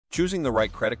Choosing the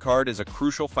right credit card is a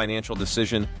crucial financial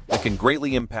decision that can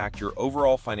greatly impact your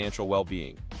overall financial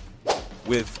well-being.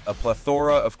 With a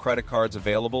plethora of credit cards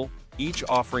available, each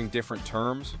offering different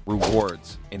terms,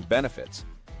 rewards, and benefits,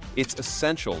 it's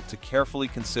essential to carefully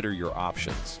consider your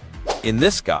options. In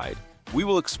this guide, we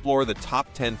will explore the top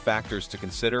 10 factors to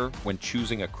consider when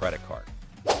choosing a credit card.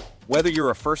 Whether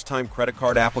you're a first-time credit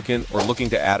card applicant or looking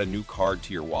to add a new card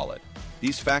to your wallet,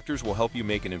 these factors will help you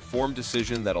make an informed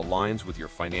decision that aligns with your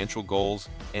financial goals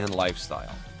and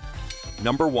lifestyle.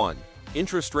 Number 1.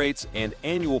 Interest rates and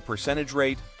annual percentage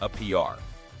rate, APR.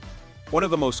 One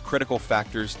of the most critical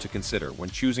factors to consider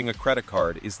when choosing a credit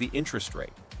card is the interest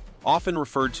rate, often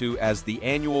referred to as the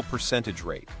annual percentage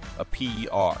rate,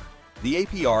 APR. The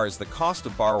APR is the cost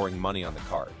of borrowing money on the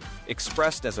card,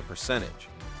 expressed as a percentage.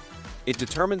 It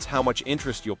determines how much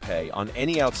interest you'll pay on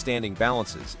any outstanding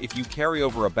balances if you carry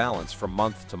over a balance from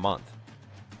month to month.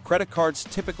 Credit cards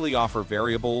typically offer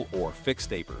variable or fixed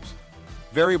APRs.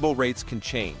 Variable rates can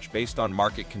change based on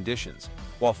market conditions,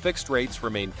 while fixed rates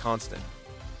remain constant.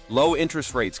 Low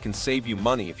interest rates can save you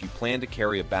money if you plan to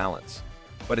carry a balance,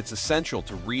 but it's essential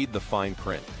to read the fine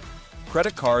print.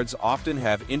 Credit cards often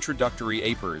have introductory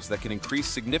APRs that can increase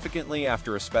significantly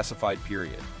after a specified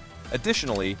period.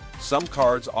 Additionally, some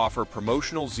cards offer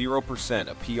promotional 0%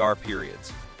 APR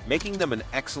periods, making them an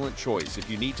excellent choice if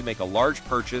you need to make a large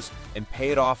purchase and pay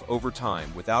it off over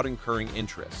time without incurring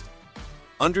interest.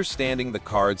 Understanding the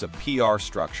card's APR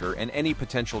structure and any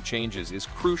potential changes is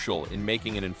crucial in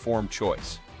making an informed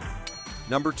choice.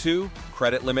 Number 2.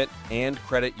 Credit limit and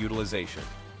credit utilization.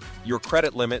 Your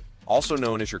credit limit, also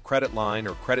known as your credit line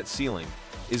or credit ceiling,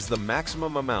 is the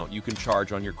maximum amount you can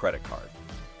charge on your credit card.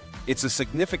 It's a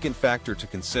significant factor to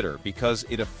consider because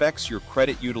it affects your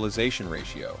credit utilization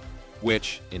ratio,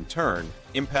 which, in turn,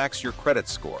 impacts your credit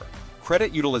score.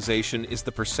 Credit utilization is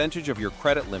the percentage of your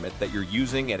credit limit that you're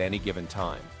using at any given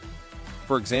time.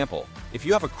 For example, if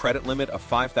you have a credit limit of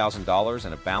 $5,000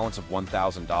 and a balance of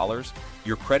 $1,000,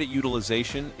 your credit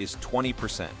utilization is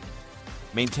 20%.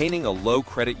 Maintaining a low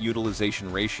credit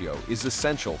utilization ratio is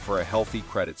essential for a healthy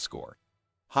credit score.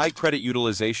 High credit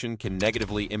utilization can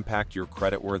negatively impact your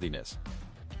creditworthiness.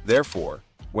 Therefore,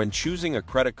 when choosing a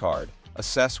credit card,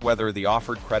 assess whether the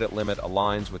offered credit limit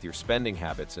aligns with your spending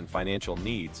habits and financial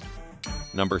needs.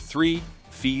 Number 3.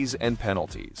 Fees and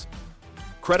penalties.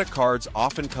 Credit cards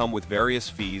often come with various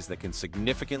fees that can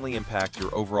significantly impact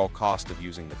your overall cost of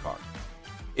using the card.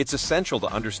 It's essential to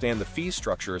understand the fee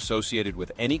structure associated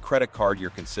with any credit card you're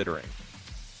considering.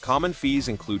 Common fees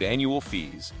include annual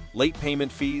fees, late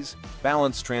payment fees,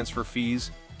 balance transfer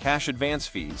fees, cash advance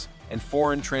fees, and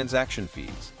foreign transaction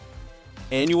fees.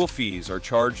 Annual fees are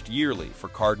charged yearly for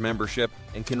card membership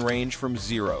and can range from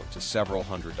 $0 to several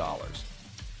 $100s.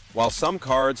 While some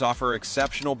cards offer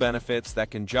exceptional benefits that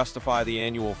can justify the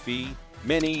annual fee,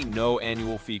 many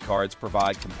no-annual fee cards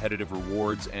provide competitive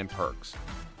rewards and perks.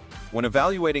 When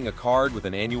evaluating a card with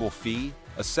an annual fee,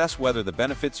 assess whether the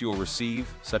benefits you'll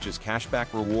receive, such as cashback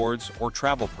rewards or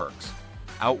travel perks,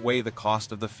 outweigh the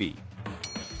cost of the fee.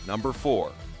 Number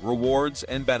 4. Rewards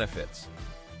and benefits.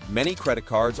 Many credit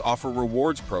cards offer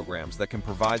rewards programs that can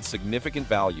provide significant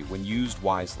value when used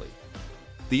wisely.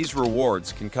 These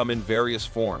rewards can come in various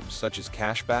forms, such as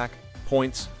cashback,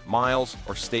 points, miles,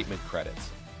 or statement credits.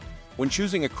 When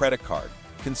choosing a credit card,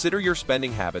 consider your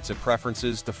spending habits and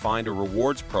preferences to find a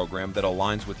rewards program that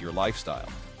aligns with your lifestyle.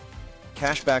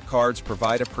 Cashback cards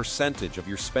provide a percentage of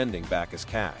your spending back as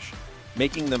cash,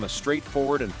 making them a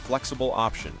straightforward and flexible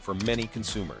option for many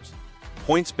consumers.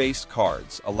 Points-based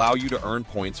cards allow you to earn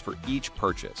points for each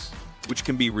purchase, which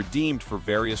can be redeemed for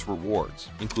various rewards,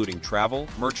 including travel,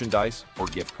 merchandise, or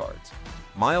gift cards.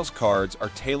 Miles cards are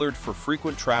tailored for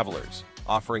frequent travelers,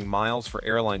 offering miles for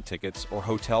airline tickets or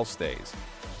hotel stays.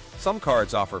 Some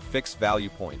cards offer fixed value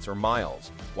points or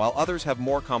miles, while others have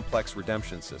more complex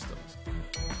redemption systems.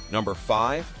 Number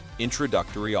 5.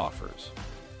 Introductory offers.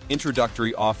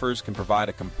 Introductory offers can provide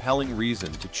a compelling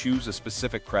reason to choose a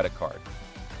specific credit card.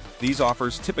 These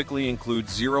offers typically include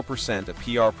 0%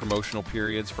 APR promotional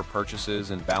periods for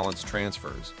purchases and balance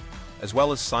transfers, as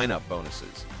well as sign-up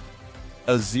bonuses.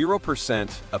 A 0%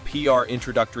 APR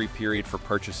introductory period for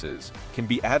purchases can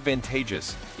be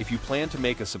advantageous if you plan to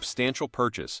make a substantial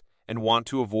purchase and want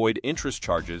to avoid interest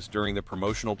charges during the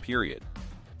promotional period.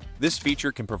 This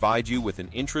feature can provide you with an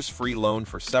interest-free loan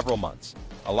for several months,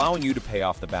 allowing you to pay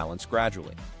off the balance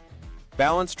gradually.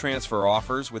 Balance transfer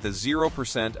offers with a 0%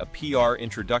 APR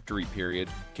introductory period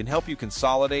can help you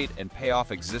consolidate and pay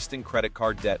off existing credit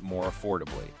card debt more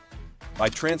affordably. By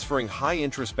transferring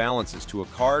high-interest balances to a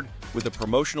card with a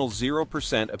promotional 0%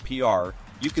 APR,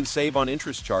 you can save on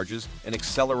interest charges and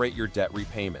accelerate your debt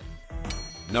repayment.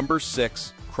 Number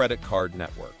 6. Credit card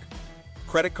network.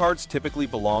 Credit cards typically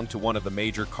belong to one of the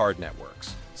major card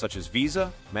networks, such as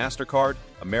Visa, MasterCard,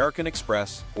 American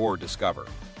Express, or Discover.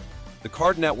 The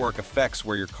card network affects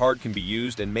where your card can be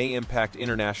used and may impact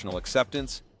international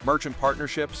acceptance, merchant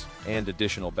partnerships, and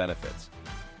additional benefits.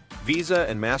 Visa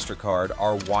and MasterCard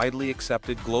are widely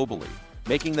accepted globally,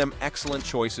 making them excellent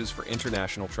choices for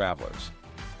international travelers.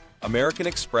 American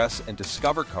Express and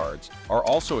Discover cards are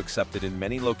also accepted in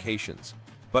many locations,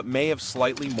 but may have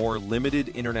slightly more limited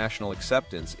international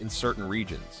acceptance in certain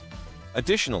regions.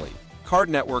 Additionally, card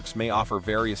networks may offer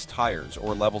various tiers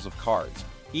or levels of cards,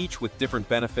 each with different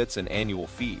benefits and annual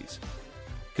fees.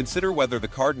 Consider whether the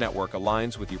card network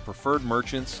aligns with your preferred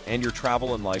merchants and your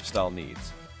travel and lifestyle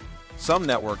needs. Some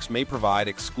networks may provide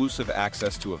exclusive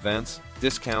access to events,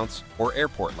 discounts, or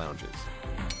airport lounges.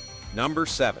 Number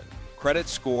 7. Credit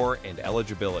score and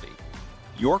eligibility.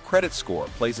 Your credit score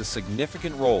plays a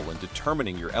significant role in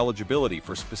determining your eligibility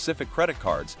for specific credit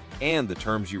cards and the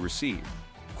terms you receive.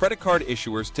 Credit card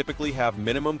issuers typically have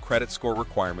minimum credit score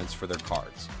requirements for their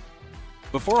cards.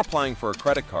 Before applying for a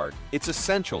credit card, it's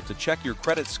essential to check your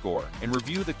credit score and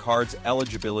review the card's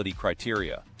eligibility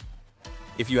criteria.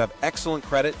 If you have excellent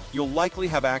credit, you'll likely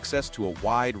have access to a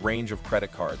wide range of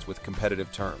credit cards with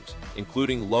competitive terms,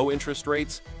 including low interest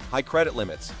rates, high credit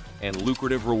limits, and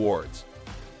lucrative rewards.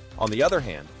 On the other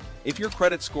hand, if your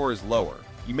credit score is lower,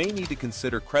 you may need to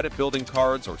consider credit-building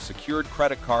cards or secured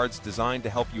credit cards designed to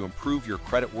help you improve your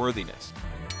credit worthiness.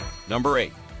 Number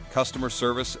 8. Customer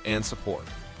service and support.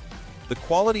 The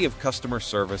quality of customer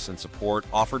service and support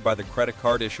offered by the credit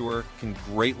card issuer can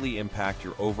greatly impact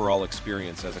your overall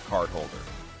experience as a cardholder.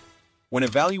 When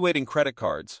evaluating credit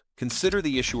cards, consider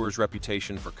the issuer's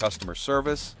reputation for customer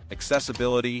service,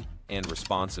 accessibility, and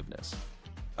responsiveness.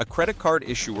 A credit card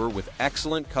issuer with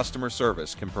excellent customer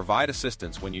service can provide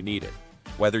assistance when you need it,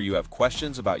 whether you have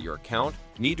questions about your account,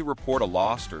 need to report a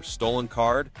lost or stolen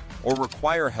card, or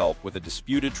require help with a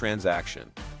disputed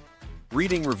transaction.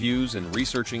 Reading reviews and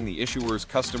researching the issuer's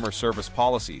customer service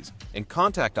policies and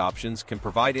contact options can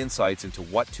provide insights into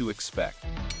what to expect.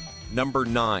 Number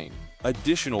 9.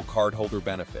 Additional cardholder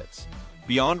benefits.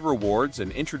 Beyond rewards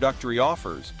and introductory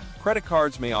offers, credit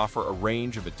cards may offer a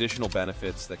range of additional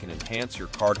benefits that can enhance your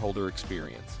cardholder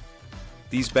experience.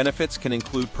 These benefits can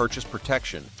include purchase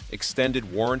protection,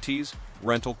 extended warranties,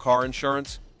 rental car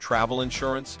insurance, travel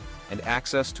insurance, and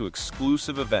access to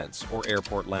exclusive events or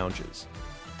airport lounges.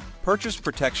 Purchase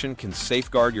protection can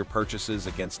safeguard your purchases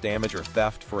against damage or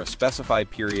theft for a specified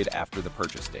period after the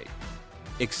purchase date.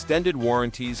 Extended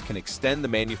warranties can extend the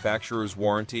manufacturer's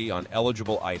warranty on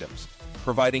eligible items,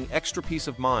 providing extra peace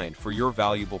of mind for your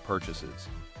valuable purchases.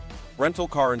 Rental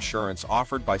car insurance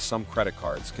offered by some credit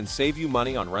cards can save you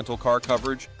money on rental car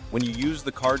coverage when you use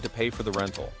the card to pay for the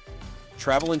rental.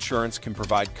 Travel insurance can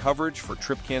provide coverage for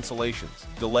trip cancellations,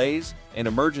 delays, and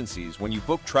emergencies when you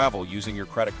book travel using your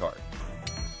credit card.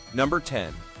 Number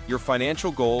 10. Your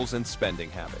financial goals and spending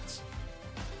habits.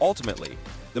 Ultimately,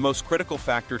 the most critical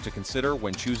factor to consider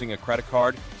when choosing a credit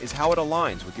card is how it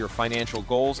aligns with your financial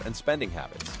goals and spending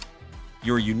habits.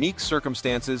 Your unique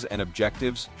circumstances and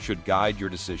objectives should guide your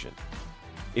decision.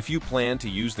 If you plan to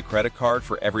use the credit card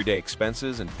for everyday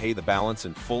expenses and pay the balance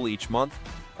in full each month,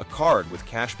 a card with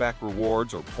cashback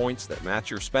rewards or points that match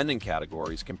your spending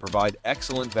categories can provide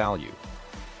excellent value.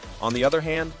 On the other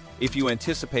hand, if you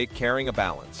anticipate carrying a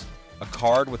balance, a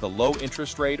card with a low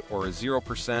interest rate or a 0%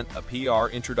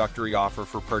 APR introductory offer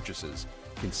for purchases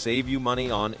can save you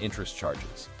money on interest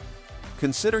charges.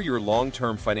 Consider your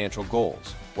long-term financial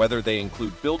goals, whether they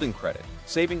include building credit,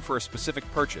 saving for a specific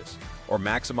purchase, or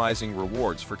maximizing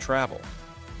rewards for travel.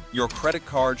 Your credit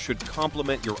card should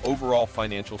complement your overall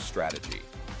financial strategy.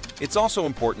 It's also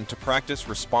important to practice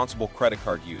responsible credit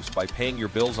card use by paying your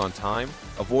bills on time,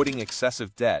 avoiding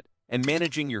excessive debt, and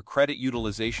managing your credit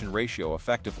utilization ratio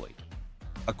effectively.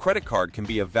 A credit card can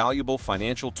be a valuable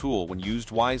financial tool when used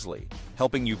wisely,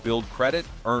 helping you build credit,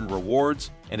 earn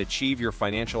rewards, and achieve your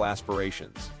financial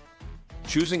aspirations.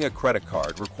 Choosing a credit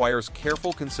card requires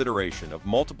careful consideration of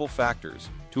multiple factors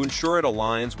to ensure it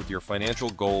aligns with your financial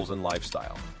goals and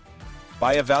lifestyle.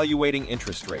 By evaluating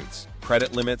interest rates,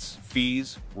 credit limits,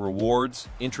 fees, rewards,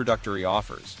 introductory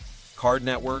offers, card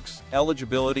networks,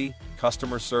 eligibility,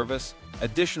 customer service,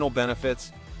 additional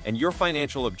benefits, and your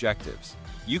financial objectives,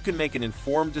 you can make an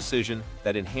informed decision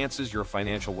that enhances your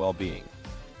financial well-being.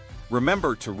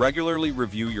 Remember to regularly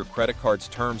review your credit card's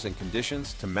terms and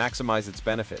conditions to maximize its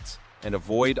benefits and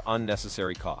avoid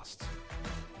unnecessary costs.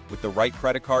 With the right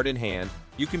credit card in hand,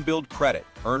 you can build credit,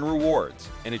 earn rewards,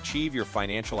 and achieve your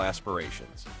financial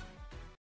aspirations.